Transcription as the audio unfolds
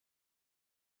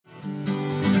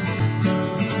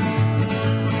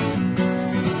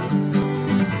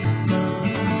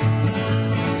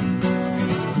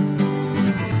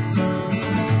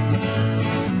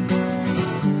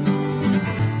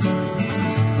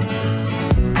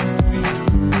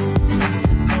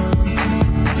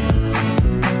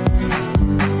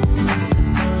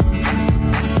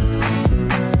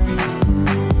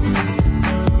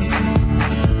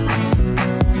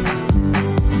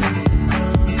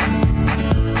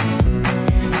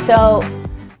So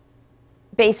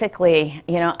basically,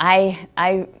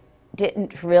 I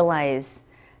didn't realize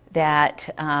that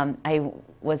I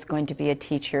was going to be a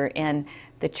teacher, and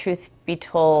the truth be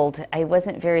told, I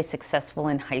wasn't very successful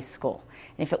in high school.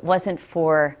 And if it wasn't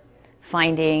for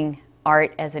finding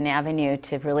art as an avenue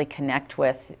to really connect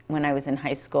with when I was in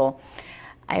high school,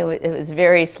 it was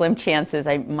very slim chances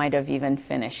I might have even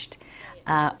finished.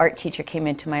 Art teacher came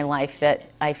into my life that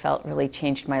I felt really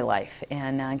changed my life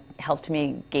and helped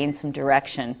me gain some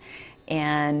direction.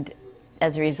 And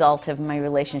as a result of my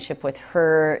relationship with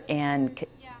her and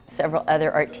several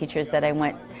other art teachers that I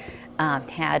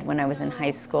had when I was in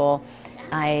high school,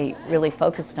 I really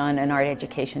focused on an art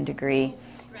education degree,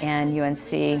 and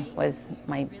UNC was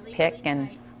my pick, and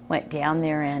went down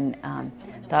there and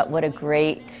thought what a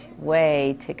great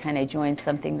way to kind of join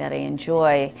something that I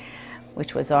enjoy,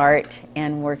 which was art,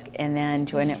 and then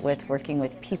join it with working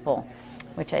with people,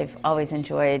 which I've always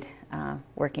enjoyed,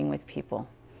 working with people.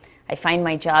 I find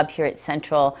my job here at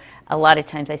Central, a lot of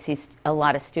times I see a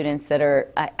lot of students that are,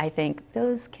 I think,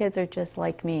 those kids are just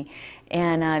like me.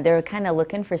 And they're kind of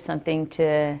looking for something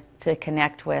to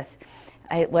connect with.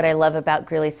 What I love about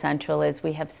Greeley Central is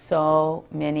we have so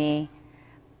many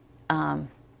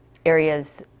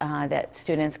areas that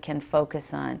students can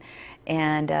focus on.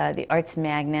 And the Arts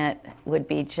Magnet would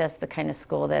be just the kind of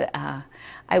school that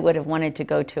I would have wanted to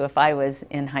go to if I was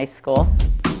in high school.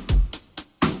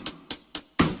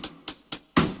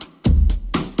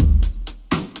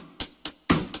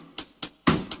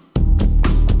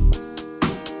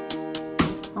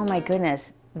 Oh my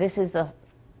goodness, this is the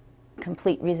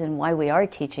complete reason why we are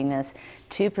teaching this,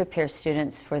 to prepare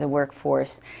students for the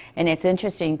workforce. And it's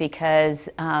interesting because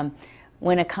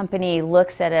when a company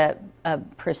looks at a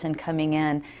person coming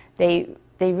in, they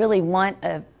really want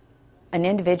an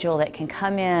individual that can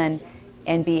come in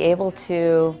and be able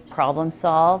to problem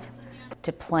solve,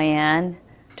 to plan,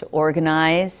 to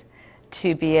organize,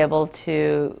 to be able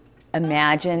to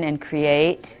imagine and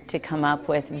create, to come up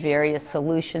with various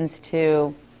solutions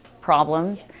to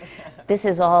problems. This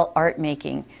is all art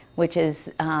making, which is,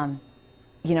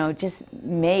 just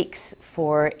makes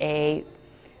for a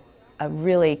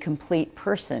really complete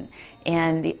person.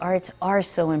 And the arts are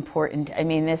so important. I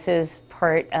mean, this is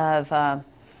part of,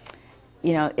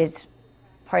 it's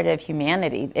part of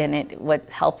humanity, and what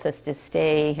helps us to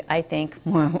stay, I think,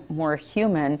 more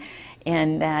human,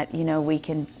 and that, we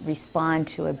can respond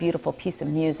to a beautiful piece of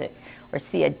music or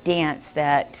see a dance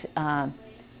that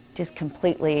just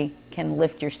completely can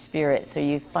lift your spirit. So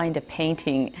you find a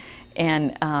painting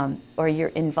and or you're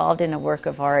involved in a work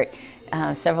of art.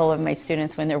 Several of my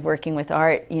students, when they're working with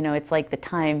art, it's like the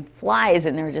time flies,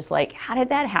 and they're just like, how did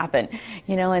that happen?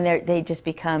 And they just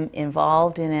become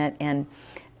involved in it. And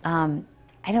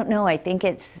I don't know, I think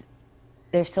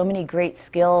there's so many great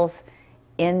skills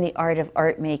in the art of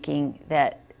art making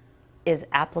that is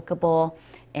applicable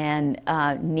and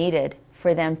needed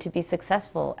for them to be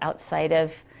successful outside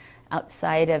of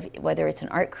whether it's an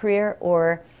art career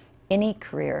or any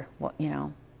career,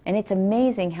 And it's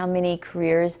amazing how many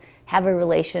careers have a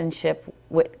relationship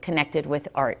connected with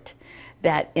art,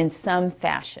 that in some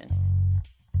fashion.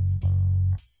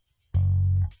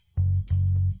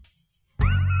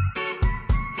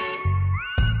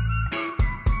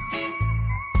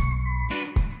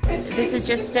 This is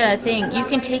just a thing. You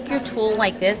can take your tool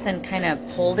like this and kind of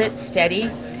hold it steady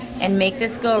and make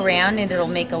this go around, and it'll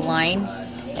make a line.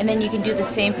 And then you can do the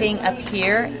same thing up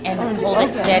here and hold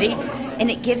it steady, and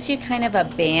it gives you kind of a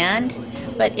band.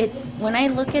 But when I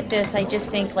look at this, I just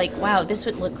think like, wow, this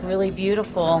would look really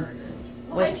beautiful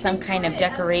with some kind of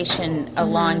decoration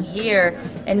along here,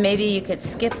 and maybe you could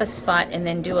skip a spot and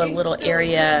then do a little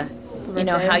area,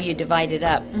 how you divide it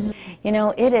up.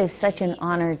 It is such an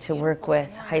honor to work with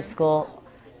high school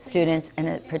students,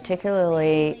 and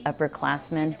particularly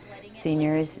upperclassmen,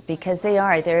 seniors, because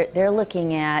they're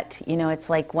looking at, it's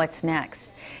like, what's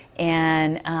next?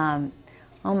 And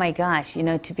oh my gosh,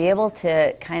 to be able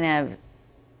to kind of,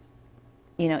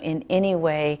 in any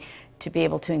way, to be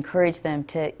able to encourage them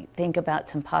to think about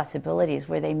some possibilities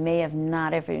where they may have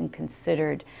not even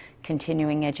considered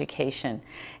continuing education.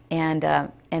 And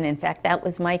in fact, that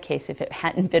was my case. If it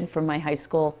hadn't been for my high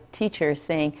school teacher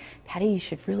saying, Patty, you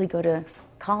should really go to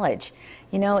college.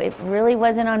 It really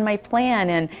wasn't on my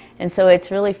plan, and so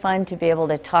it's really fun to be able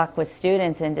to talk with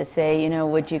students and to say,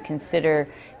 would you consider,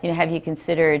 have you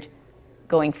considered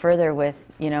going further with,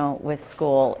 with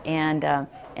school? And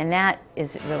that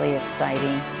is really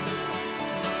exciting.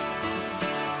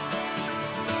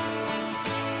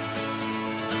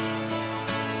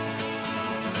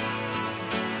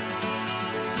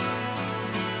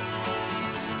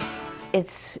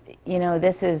 It's,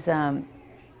 this is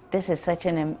this is such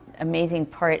an amazing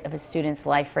part of a student's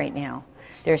life right now.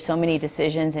 There are so many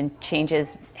decisions and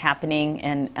changes happening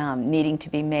and needing to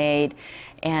be made,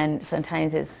 and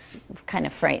sometimes it's kind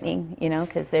of frightening, you know,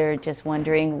 because they're just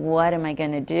wondering, what am I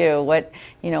going to do? What,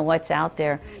 you know, what's out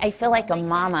there? I feel like a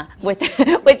mama with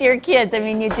with your kids. I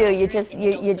mean, you do.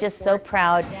 You're just so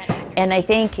proud, and I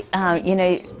think you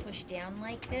know,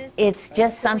 it's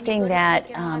just something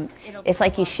that it's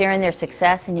like you share in their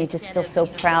success, and you just feel so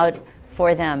proud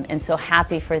for them and so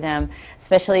happy for them,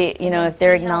 especially, you know, if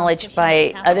they're acknowledged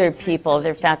by other people,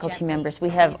 their faculty members. We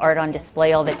have art on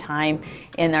display all the time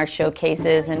in our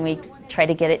showcases, and we try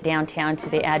to get it downtown to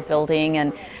the ad building.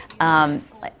 And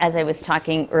as I was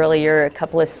talking earlier, a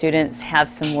couple of students have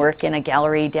some work in a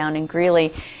gallery down in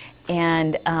Greeley,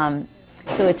 and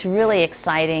so it's really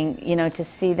exciting, you know, to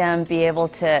see them be able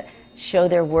to show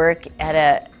their work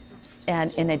at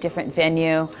in a different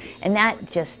venue, and that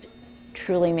just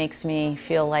truly makes me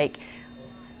feel like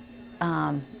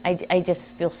I just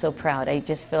feel so proud. I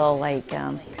just feel like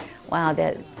wow,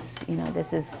 that's, you know,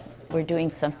 we're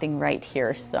doing something right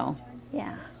here. So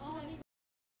yeah.